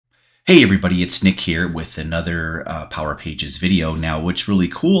Hey everybody, it's Nick here with another Power Pages video. Now, what's really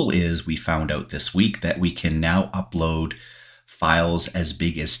cool is we found out this week that we can now upload files as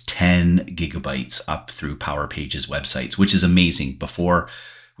big as 10 gigabytes up through Power Pages websites, which is amazing. Before,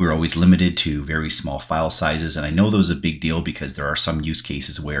 we were always limited to very small file sizes, and I know those are a big deal because there are some use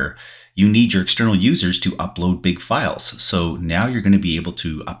cases where you need your external users to upload big files. So now you're going to be able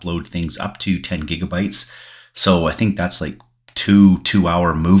to upload things up to 10 gigabytes. So I think that's like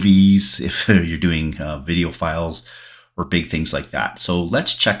two-hour movies if you're doing video files or big things like that. So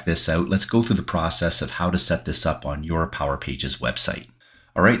let's check this out. Let's go through the process of how to set this up on your Power Pages website.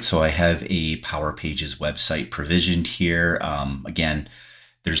 All right, so I have a Power Pages website provisioned here. Again,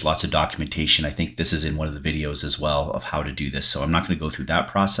 there's lots of documentation. I think this is in one of the videos as well of how to do this. So I'm not going to go through that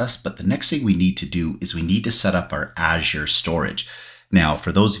process, but the next thing we need to do is we need to set up our Azure storage. Now,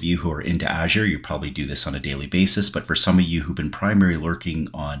 for those of you who are into Azure, you probably do this on a daily basis, but for some of you who've been primarily working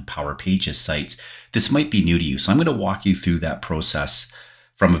on Power Pages sites, this might be new to you. So I'm going to walk you through that process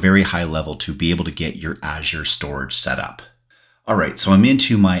from a very high level to be able to get your Azure storage set up. All right, so I'm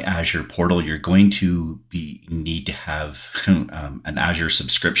into my Azure portal. You're going to need to have an Azure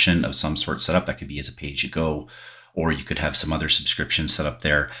subscription of some sort set up. That could be as a pay-as-you-go, or you could have some other subscription set up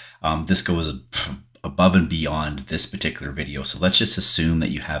there. This goes above and beyond this particular video. So let's just assume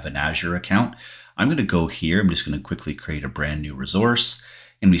that you have an Azure account. I'm going to go here. I'm just going to quickly create a brand new resource.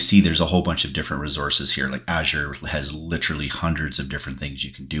 And we see there's a whole bunch of different resources here. Like Azure has literally hundreds of different things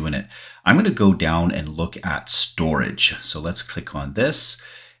you can do in it. I'm going to go down and look at storage. So let's click on this.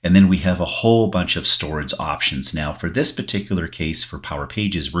 And then we have a whole bunch of storage options. Now for this particular case for Power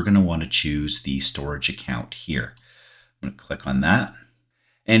Pages, we're going to want to choose the storage account here. I'm going to click on that.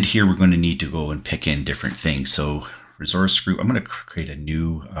 And here we're going to need to go and pick in different things. So resource group, I'm going to create a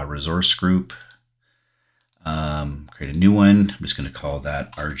new resource group. Create a new one. I'm just going to call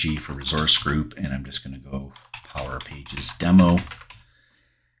that RG for resource group. And I'm just going to go Power Pages demo.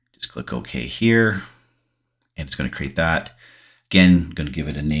 Just click OK here. And it's going to create that. Again, I'm going to give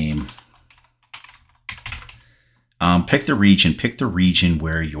it a name. Pick the region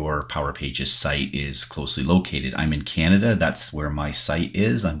where your Power Pages site is closely located. I'm in Canada. That's where my site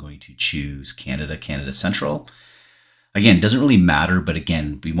is. I'm going to choose Canada, Canada Central. Again, it doesn't really matter, but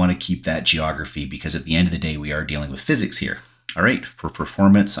again, we want to keep that geography because at the end of the day, we are dealing with physics here. All right, for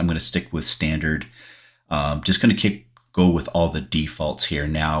performance, I'm going to stick with standard. Just going to go with all the defaults here.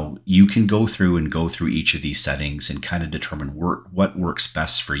 Now, you can go through each of these settings and kind of determine what works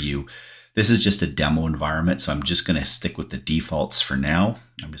best for you. This is just a demo environment, so I'm just going to stick with the defaults for now.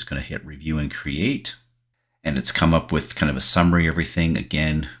 I'm just going to hit review and create, and it's come up with kind of a summary of everything.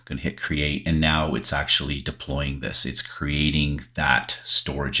 Again, I'm going to hit create, and now it's actually deploying this. It's creating that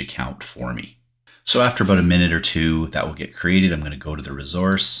storage account for me. So after about a minute or two, that will get created. I'm going to go to the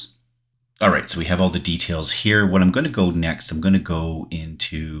resource. All right, so we have all the details here. What I'm going to go next, I'm going to go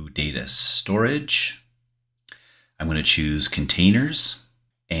into data storage. I'm going to choose containers.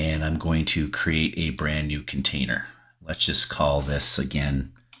 And I'm going to create a brand new container. Let's just call this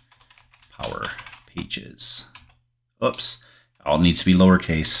again, Power Pages. Oops, all needs to be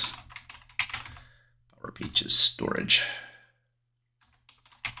lowercase. Power Pages storage.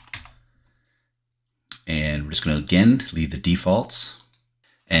 And we're just going to, again, leave the defaults.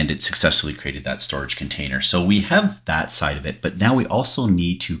 And it successfully created that storage container. So we have that side of it, but now we also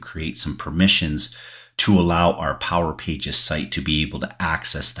need to create some permissions to allow our Power Pages site to be able to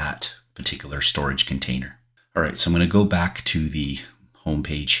access that particular storage container. All right, so I'm going to go back to the home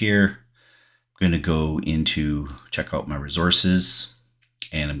page here. I'm going to go into check out my resources,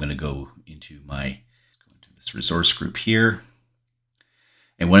 and I'm going to go into this resource group here.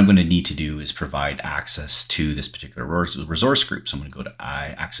 And what I'm going to need to do is provide access to this particular resource group. So I'm going to go to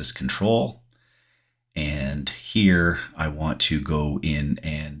access control, and here I want to go in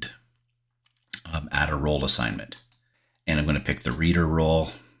and add a role assignment. And I'm going to pick the reader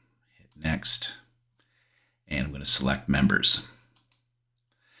role, hit next, and I'm going to select members.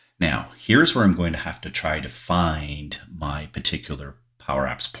 Now, here's where I'm going to have to try to find my particular Power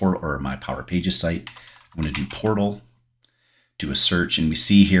Apps portal or my Power Pages site. I'm going to do portal, do a search, and we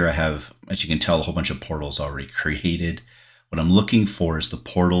see here I have, as you can tell, a whole bunch of portals already created. What I'm looking for is the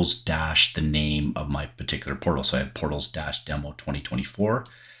portals dash the name of my particular portal. So I have portals dash demo 2024.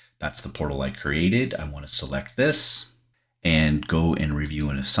 That's the portal I created. I want to select this and go and review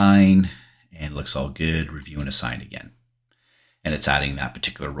and assign, and it looks all good. Review and assign again. And it's adding that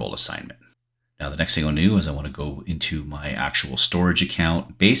particular role assignment. Now, the next thing I want to do is I want to go into my actual storage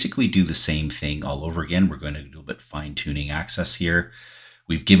account, basically do the same thing all over again. We're going to do a little bit fine tuning access here.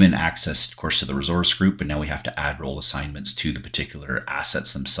 we've given access, of course, to the resource group, but now we have to add role assignments to the particular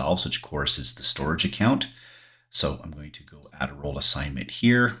assets themselves, which of course is the storage account. So I'm going to go add a role assignment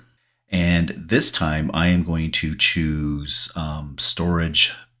here. And this time I am going to choose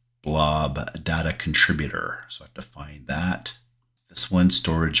storage blob data contributor. So I have to find that. This one,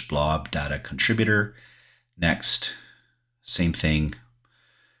 storage blob data contributor. Next, same thing.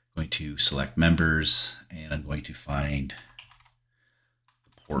 I'm going to select members and I'm going to find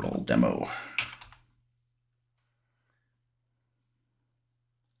the portal demo.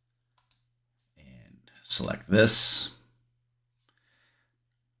 And select this.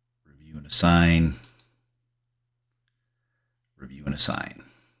 Review and assign. Review and assign.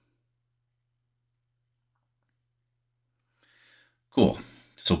 Cool.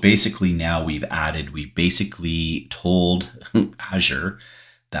 So basically now we've basically told Azure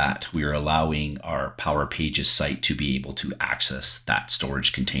that we are allowing our Power Pages site to be able to access that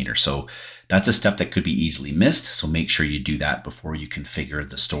storage container. So that's a step that could be easily missed. So make sure you do that before you configure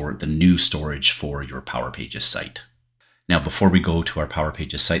the new storage for your Power Pages site. Now, before we go to our Power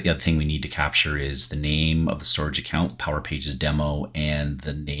Pages site, the other thing we need to capture is the name of the storage account, Power Pages demo, and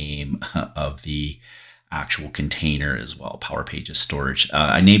the name of the actual container as well, Power Pages storage.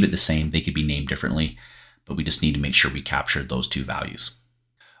 I named it the same. They could be named differently, but we just need to make sure we captured those two values.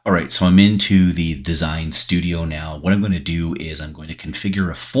 All right, so I'm into the Design Studio now. What I'm going to do is I'm going to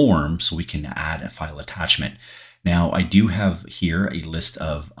configure a form so we can add a file attachment. Now, I do have here a list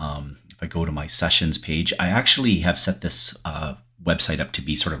of, if I go to my sessions page, I actually have set this website up to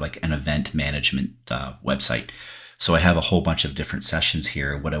be sort of like an event management website. So I have a whole bunch of different sessions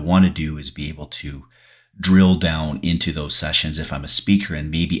here. What I want to do is be able to drill down into those sessions if I'm a speaker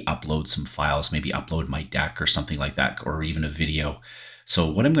and maybe upload some files, maybe upload my deck or something like that, or even a video. So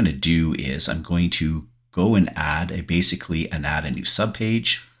what I'm going to do is I'm going to go and add a new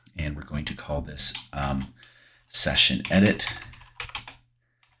subpage, and we're going to call this session edit.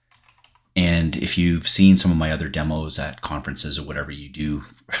 And if you've seen some of my other demos at conferences or whatever you do,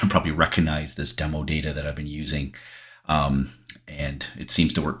 probably recognize this demo data that I've been using. And it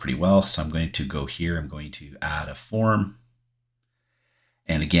seems to work pretty well. So I'm going to go here. I'm going to add a form.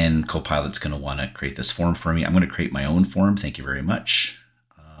 And again, Copilot's going to want to create this form for me. I'm going to create my own form. Thank you very much.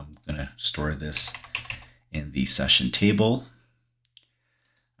 I'm going to store this in the session table.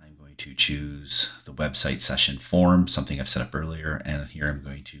 I'm going to choose the website session form, something I've set up earlier. And here I'm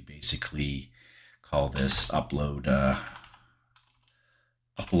going to basically call this upload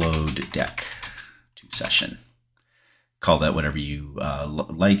deck to session. Call that whatever you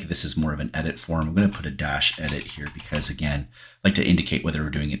like. This is more of an edit form. I'm going to put a dash edit here because, again, I like to indicate whether we're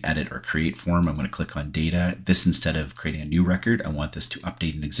doing an edit or create form. I'm going to click on data. This, instead of creating a new record, I want this to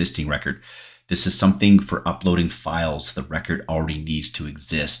update an existing record. This is something for uploading files. The record already needs to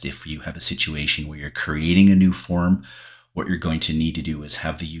exist. If you have a situation where you're creating a new form, what you're going to need to do is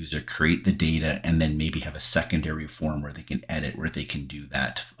have the user create the data and then maybe have a secondary form where they can edit, where they can do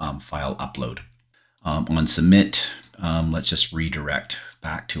that file upload. On submit, let's just redirect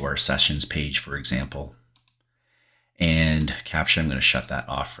back to our sessions page, for example. And capture, I'm going to shut that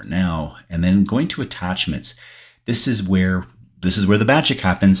off for now. And then going to attachments, this is where the magic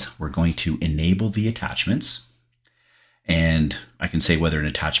happens. We're going to enable the attachments. And I can say whether an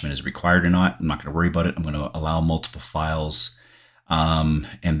attachment is required or not. I'm not going to worry about it. I'm going to allow multiple files. And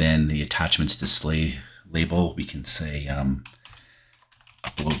then the attachments display label, we can say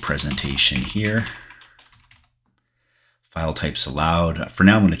upload presentation here. File types allowed. For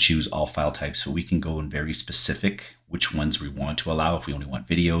now, I'm going to choose all file types, so we can go in very specific which ones we want to allow. If we only want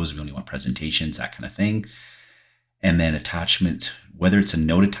videos, we only want presentations, that kind of thing. And then attachment, whether it's a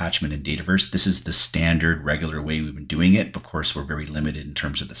note attachment in Dataverse, this is the standard regular way we've been doing it. Of course, we're very limited in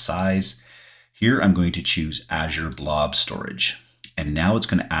terms of the size. Here, I'm going to choose Azure Blob Storage. And now it's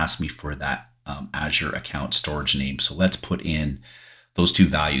going to ask me for that Azure account storage name. So let's put in those two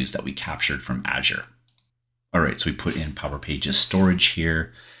values that we captured from Azure. All right, so we put in Power Pages storage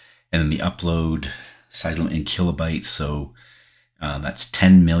here, and then the upload size limit in kilobytes. So that's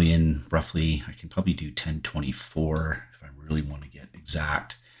 10 million roughly. I can probably do 1024 if I really want to get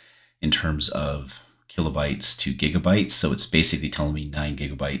exact in terms of kilobytes to gigabytes. So it's basically telling me 9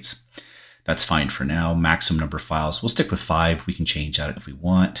 gigabytes. That's fine for now. Maximum number of files, we'll stick with 5. We can change that if we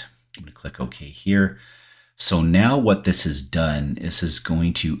want. I'm going to click OK here. So now what this has done is this is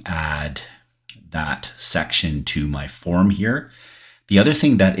going to add that section to my form here. The other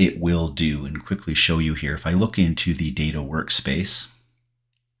thing that it will do, and quickly show you here, if I look into the data workspace,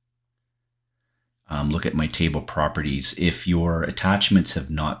 look at my table properties, if your attachments have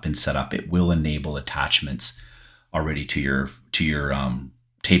not been set up, it will enable attachments already to your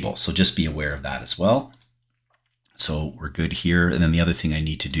table. So just be aware of that as well. So we're good here. And then the other thing I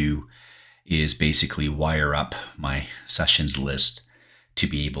need to do is basically wire up my sessions list to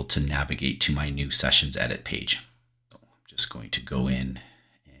be able to navigate to my new sessions edit page. So I'm just going to go in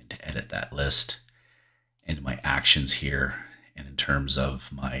and edit that list and my actions here. And in terms of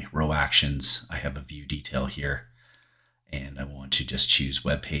my row actions, I have a view detail here. And I want to just choose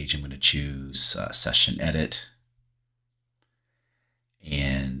web page. I'm going to choose session edit.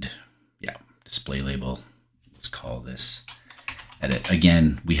 And yeah, display label. Let's call this edit.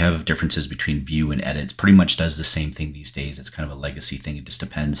 Again, we have differences between view and edit. It pretty much does the same thing these days. It's kind of a legacy thing. It just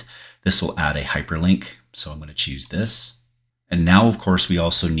depends. This will add a hyperlink. So I'm going to choose this. And now, of course, we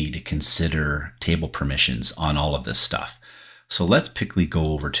also need to consider table permissions on all of this stuff. So let's quickly go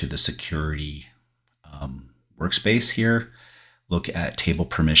over to the security workspace here, look at table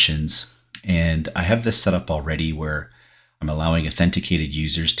permissions. And I have this set up already where I'm allowing authenticated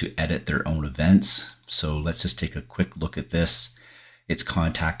users to edit their own events. So let's just take a quick look at this. It's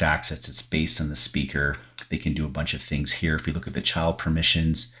contact access. It's based on the speaker. They can do a bunch of things here. If we look at the child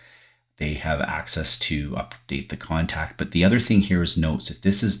permissions, they have access to update the contact. But the other thing here is notes. If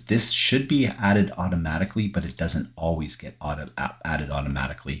this should be added automatically, but it doesn't always get added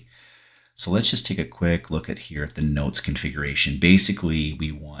automatically. So let's just take a quick look at here at the notes configuration. Basically,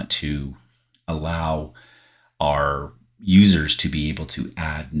 we want to allow our users to be able to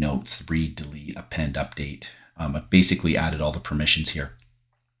add notes, read, delete, append, update. I've basically added all the permissions here.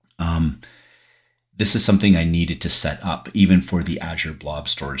 This is something I needed to set up even for the Azure Blob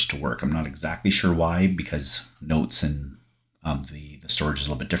Storage to work. I'm not exactly sure why, because notes and the storage is a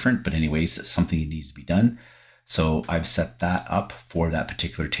little bit different, but anyways, it's something that needs to be done. So I've set that up for that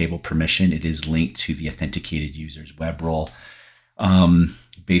particular table permission. It is linked to the authenticated user's web role.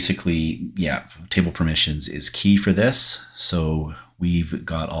 Basically, yeah, table permissions is key for this. So we've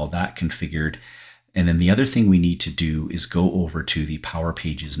got all that configured. And then the other thing we need to do is go over to the Power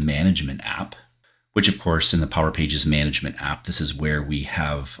Pages Management app, which of course in the Power Pages Management app, this is where we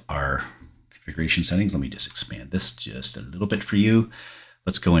have our configuration settings. Let me just expand this just a little bit for you.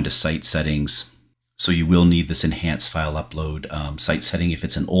 Let's go into site settings. So you will need this enhanced file upload site setting if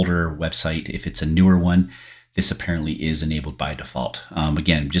it's an older website. If it's a newer one, this apparently is enabled by default.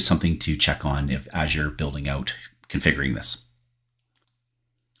 Again, just something to check on if Azure building out configuring this.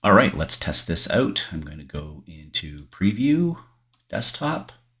 All right, let's test this out. I'm going to go into preview,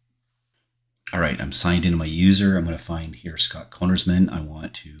 desktop. All right, I'm signed into my user. I'm going to find here Scott Konersman. I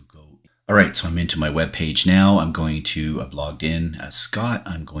want to go. All right, so I'm into my web page now. I've logged in as Scott.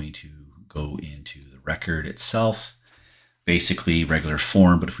 I'm going to go into the record itself, basically regular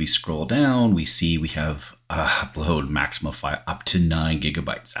form. But if we scroll down, we see we have upload maximum file up to 9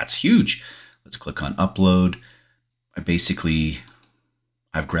 GB. That's huge. Let's click on upload.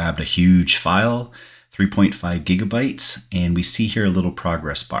 I've grabbed a huge file, 3.5 GB, and we see here a little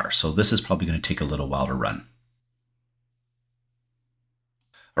progress bar. So this is probably going to take a little while to run.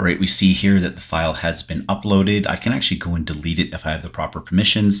 All right, we see here that the file has been uploaded. I can actually go and delete it if I have the proper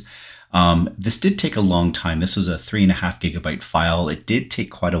permissions. This did take a long time. This was a 3.5 GB file. It did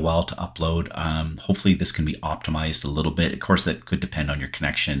take quite a while to upload. Hopefully this can be optimized a little bit. Of course, that could depend on your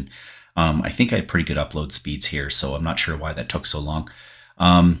connection. I think I had pretty good upload speeds here, so I'm not sure why that took so long.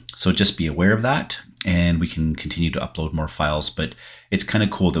 So just be aware of that, and we can continue to upload more files, but it's kind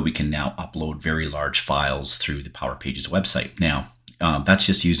of cool that we can now upload very large files through the Power Pages website. Now, that's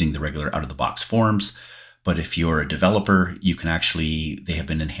just using the regular out-of-the-box forms. But if you're a developer, you can they have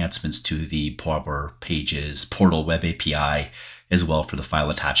been enhancements to the Power Pages portal web API as well for the file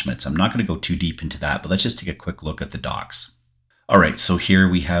attachments. I'm not going to go too deep into that, but let's just take a quick look at the docs. All right, so here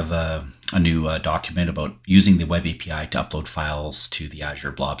we have a new document about using the web API to upload files to the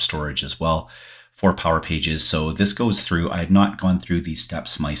Azure Blob Storage as well for Power Pages. So this goes through, I have not gone through these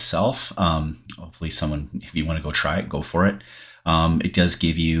steps myself. Hopefully someone, if you want to go try it, go for it. It does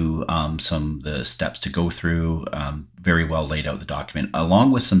give you some of the steps to go through, very well laid out the document,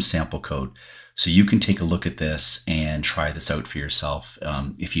 along with some sample code. So you can take a look at this and try this out for yourself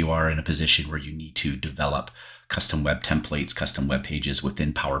if you are in a position where you need to develop custom web templates, custom web pages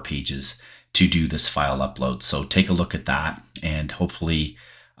within Power Pages to do this file upload. So take a look at that, and hopefully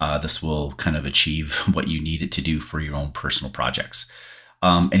this will kind of achieve what you need it to do for your own personal projects.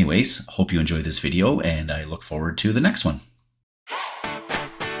 Anyways, hope you enjoyed this video, and I look forward to the next one.